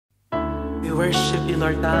We worship you,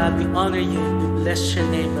 Lord God. We honor you. We bless your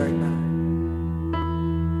name, Lord God.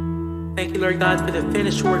 Thank you, Lord God, for the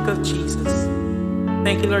finished work of Jesus.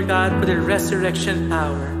 Thank you, Lord God, for the resurrection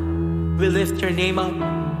power. We lift your name up.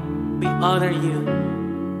 We honor you.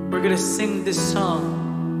 We're going to sing this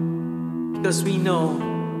song because we know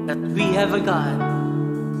that we have a God.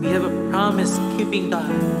 We have a promise-keeping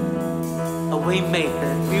God, a way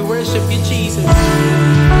maker. We worship you, Jesus.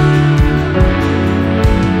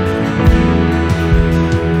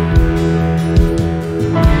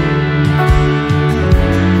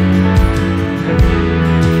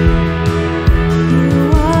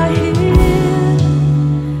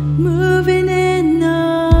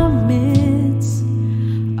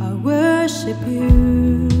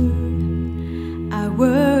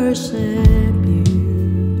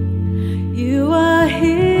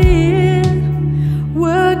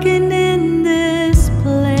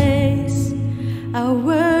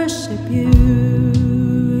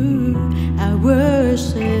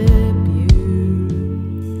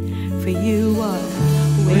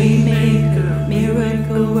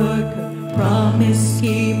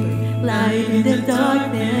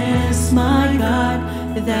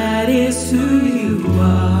 That is who you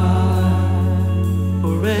are.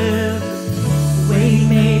 Forever.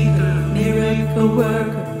 Waymaker, miracle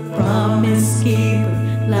worker, promise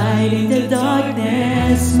keeper, light in the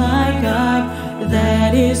darkness, my God,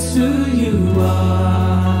 that is who you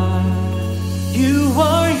are. You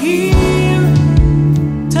are here,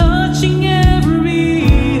 touching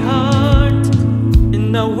every heart,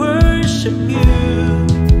 and I worship you.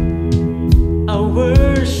 I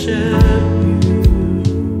worship you.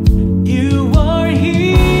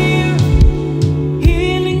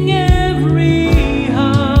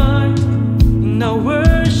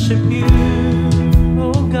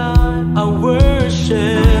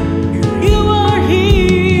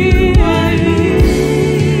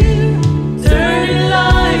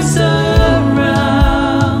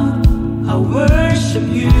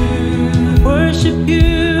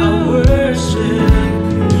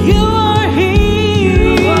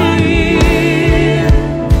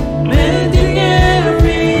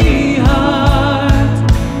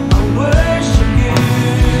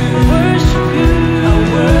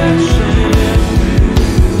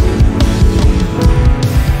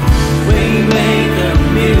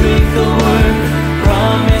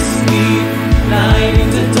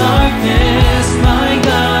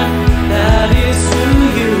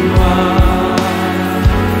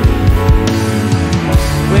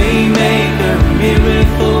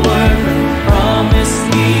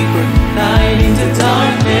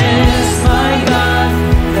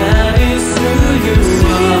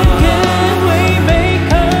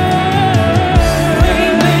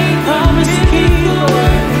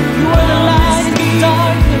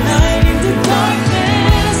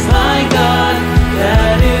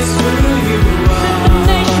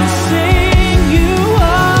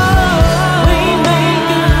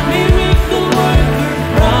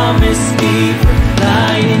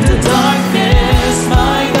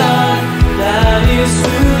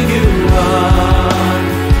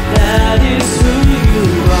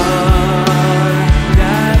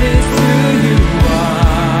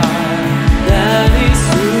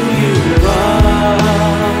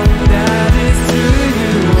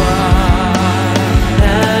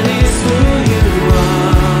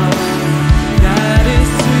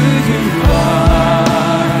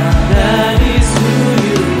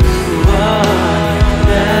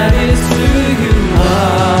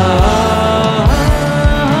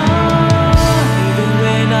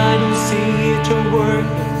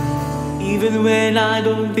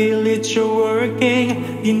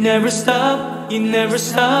 You never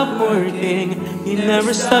stop working. You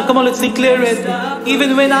never stop. Come on, let's declare it.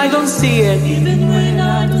 Even when I don't see it. Even when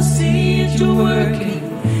I don't see it, you're working.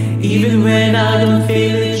 Even when I don't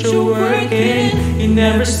feel it, you're working. You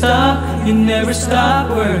never stop. You never stop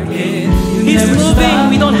working. He's moving.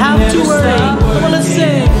 We don't have to worry. Come on, let's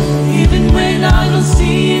sing. Even when I don't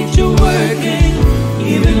see it, you're working.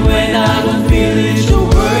 Even when I don't feel it, you're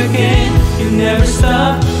working. You never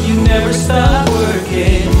stop. You never stop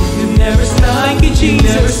working. Never stop. Thank you, Jesus. You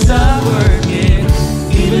never stop working.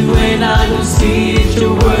 Even when I don't see it,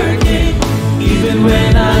 you're working. Even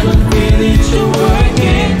when I don't feel it, you're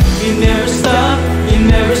working. You never stop. You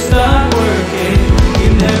never stop working. You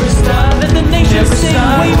never stop. Let the nation sing.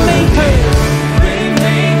 Waymaker.